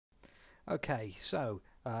Okay, so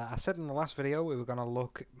I said in the last video we were going to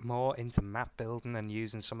look more into map building and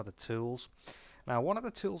using some of the tools. Now, one of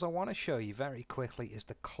the tools I want to show you very quickly is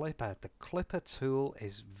the Clipper. The Clipper tool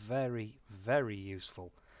is very, very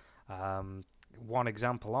useful. One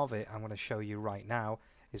example of it I'm going to show you right now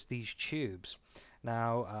is these tubes.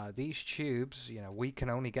 Now, these tubes, we can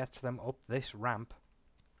only get to them up this ramp,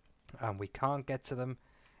 and we can't get to them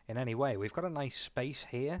in any way. We've got a nice space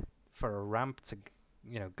here for a ramp to,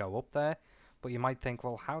 go up there. But you might think,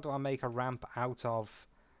 well, how do I make a ramp out of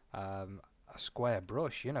a square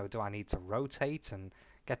brush? Do I need to rotate and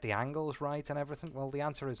get the angles right and everything? Well, the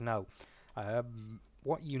answer is no.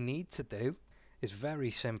 What you need to do is very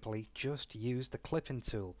simply just use the clipping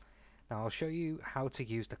tool. Now, I'll show you how to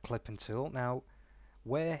use the clipping tool. Now,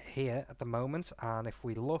 we're here at the moment, and if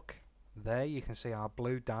we look there, you can see our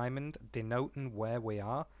blue diamond denoting where we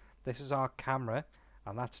are. This is our camera,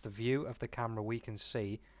 and that's the view of the camera we can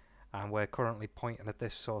see, and we're currently pointing at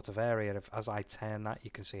this sort of area. As I turn that, you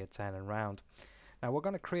can see it turning around. Now we're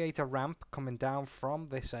going to create a ramp coming down from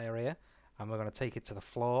this area, and we're going to take it to the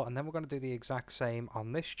floor, and then we're going to do the exact same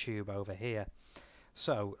on this tube over here.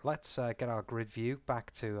 So let's get our grid view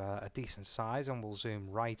back to a decent size, and we'll zoom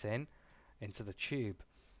right in into the tube.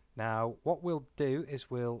 Now what we'll do is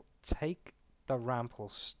we'll take the ramp,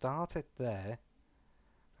 we'll start it there,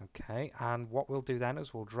 okay, and what we'll do then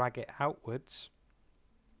is we'll drag it outwards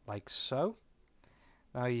like so.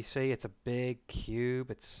 Now you see it's a big cube,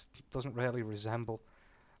 it doesn't really resemble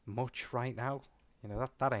much right now.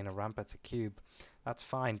 That ain't a ramp, it's a cube. That's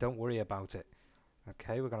fine, don't worry about it.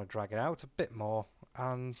 Okay, we're going to drag it out a bit more,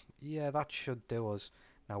 and yeah, that should do us.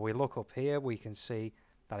 Now we look up here, we can see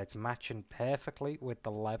that it's matching perfectly with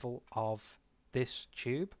the level of this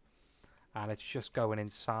tube, and it's just going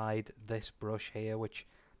inside this brush here, which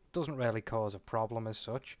doesn't really cause a problem as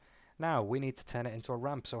such. Now we need to turn it into a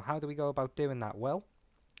ramp, so how do we go about doing that? Well,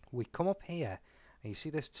 we come up here, and you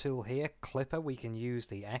see this tool here, Clipper. We can use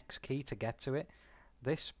the X key to get to it.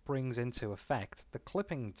 This brings into effect the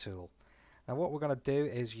clipping tool. Now what we're going to do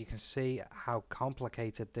is, you can see how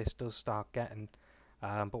complicated this does start getting,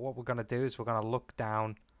 but what we're going to do is we're going to look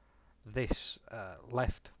down this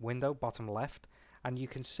left window, bottom left, and you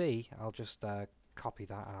can see, I'll just copy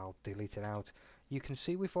that and I'll delete it out. You can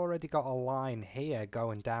see we've already got a line here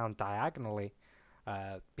going down diagonally,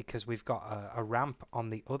 because we've got a ramp on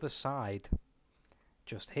the other side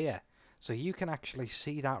just here. So you can actually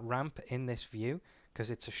see that ramp in this view because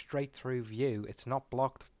it's a straight through view. It's not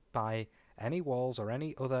blocked by any walls or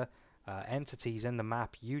any other entities in the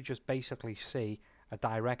map. You just basically see a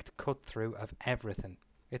direct cut through of everything.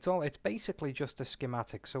 It's basically just a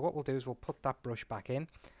schematic. So what we'll do is we'll put that brush back in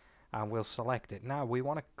and we'll select it. Now we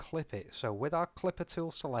want to clip it. So with our clipper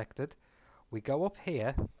tool selected, we go up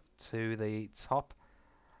here to the top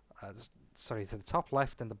to the top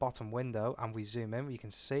left in the bottom window, and we zoom in. You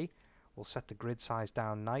can see we'll set the grid size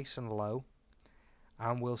down nice and low,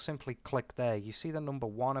 and we'll simply click there. You see the number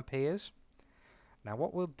 1 appears. Now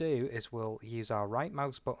what we'll do is we'll use our right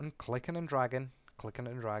mouse button, clicking and dragging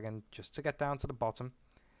just to get down to the bottom,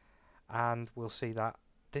 and we'll see that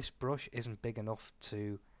this brush isn't big enough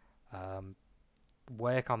to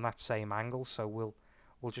work on that same angle, so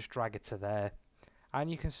we'll just drag it to there. And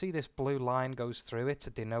you can see this blue line goes through it to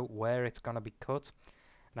denote where it's going to be cut.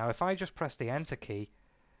 Now if I just press the enter key,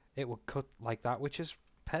 it will cut like that, which is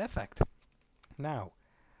perfect. Now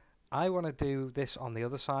I want to do this on the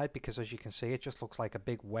other side because, as you can see, it just looks like a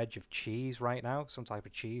big wedge of cheese right now, some type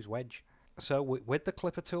of cheese wedge. So with the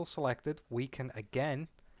clipper tool selected, we can again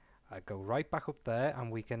go right back up there, and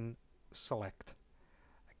we can select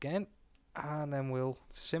again, and then we'll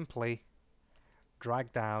simply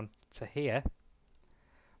drag down to here.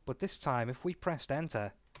 But this time, if we pressed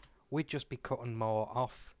enter, we'd just be cutting more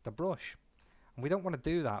off the brush. And we don't want to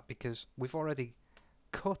do that because we've already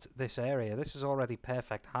cut this area. This is already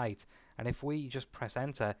perfect height. And if we just press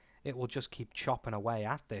enter, it will just keep chopping away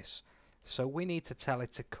at this. So we need to tell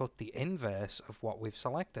it to cut the inverse of what we've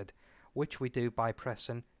selected, which we do by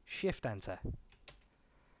pressing shift enter.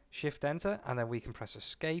 Shift enter, and then we can press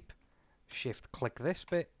escape, shift click this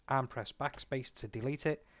bit, and press backspace to delete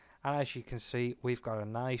it. And as you can see, we've got a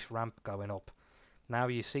nice ramp going up. Now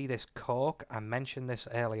you see this cork, I mentioned this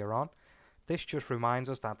earlier on. This just reminds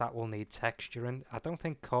us that that will need texturing. I don't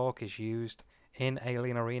think cork is used in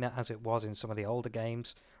Alien Arena as it was in some of the older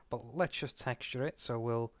games, but let's just texture it. So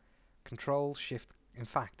we'll control shift, in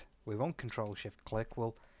fact we won't control shift click,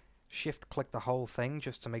 we'll shift click the whole thing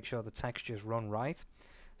just to make sure the textures run right.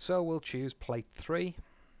 So we'll choose plate 3,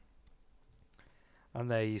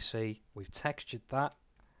 and there you see we've textured that,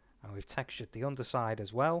 and we've textured the underside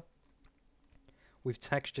as well. we've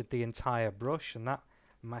textured the entire brush, and that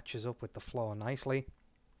matches up with the floor nicely,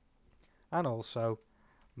 and also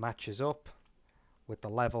matches up with the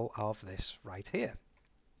level of this right here.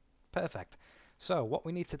 Perfect. So what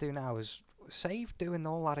we need to do now is save doing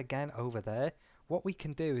all that again over there. What we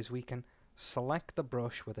can do is we can select the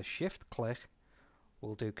brush with a shift click.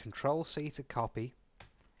 We'll do Control C to copy.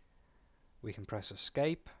 We can press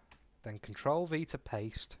escape, then Control V to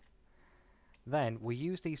paste. Then we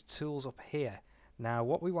use these tools up here. Now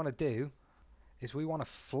what we want to do is we want to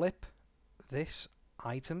flip this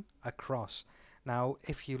item across. Now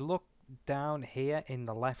if you look down here in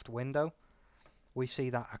the left window, we see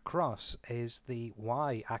that across is the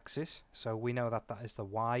Y axis, so we know that that is the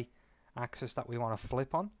Y axis that we want to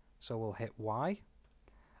flip on. So we'll hit Y,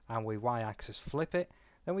 and we Y axis flip it.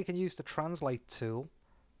 Then we can use the translate tool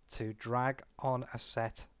to drag on a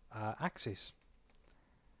set axis.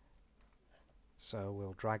 So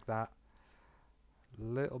we'll drag that a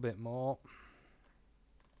little bit more,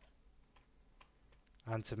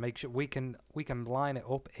 and to make sure we can line it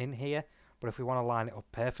up in here, but if we want to line it up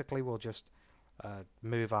perfectly, we'll just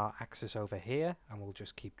move our axis over here, and we'll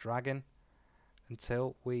just keep dragging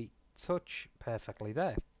until we touch perfectly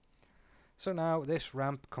there. So now this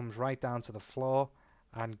ramp comes right down to the floor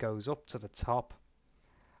and goes up to the top,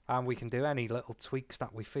 and we can do any little tweaks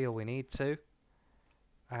that we feel we need to,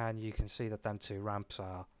 and you can see that them two ramps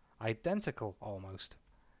are identical almost.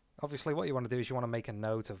 Obviously what you want to do is you want to make a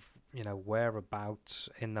note of, you know, whereabouts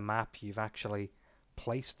in the map you've actually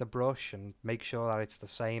placed the brush, and make sure that it's the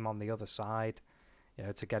same on the other side, you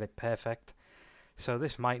know, to get it perfect. So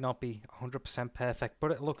this might not be 100% perfect, but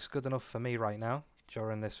it looks good enough for me right now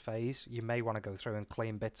during this phase. You may want to go through and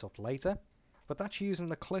clean bits up later, but that's using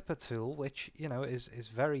the clipper tool, which, you know, is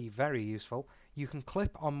very, very useful. You can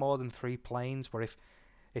clip on more than 3 planes, but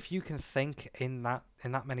if you can think in that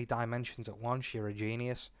many dimensions at once, you're a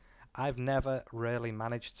genius. I've never really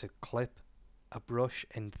managed to clip a brush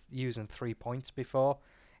in using 3 points before.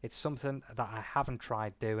 It's something that I haven't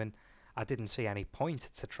tried doing. I didn't see any point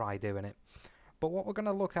to try doing it. But what we're going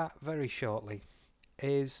to look at very shortly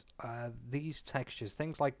is these textures,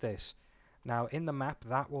 things like this. Now in the map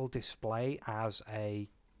that will display as a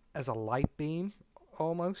light beam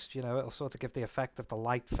almost, you know, it'll sort of give the effect of the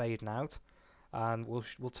light fading out, and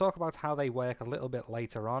we'll talk about how they work a little bit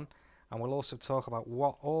later on, and we'll also talk about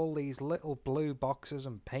what all these little blue boxes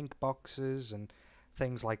and pink boxes and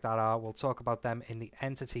things like that are. We'll talk about them in the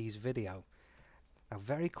entities video. Now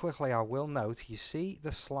very quickly I will note, you see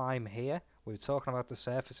the slime here? We were talking about the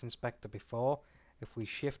surface inspector before. If we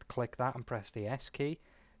shift click that and press the S key,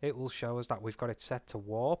 it will show us that we've got it set to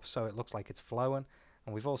warp, so it looks like it's flowing,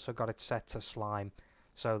 and we've also got it set to slime,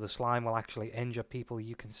 so the slime will actually injure people.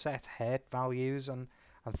 You can set hurt values and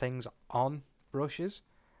things on brushes.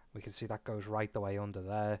 We can see that goes right the way under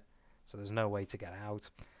there, so there's no way to get out.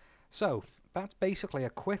 So that's basically a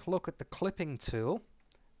quick look at the clipping tool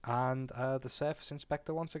and the surface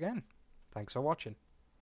inspector once again. Thanks for watching.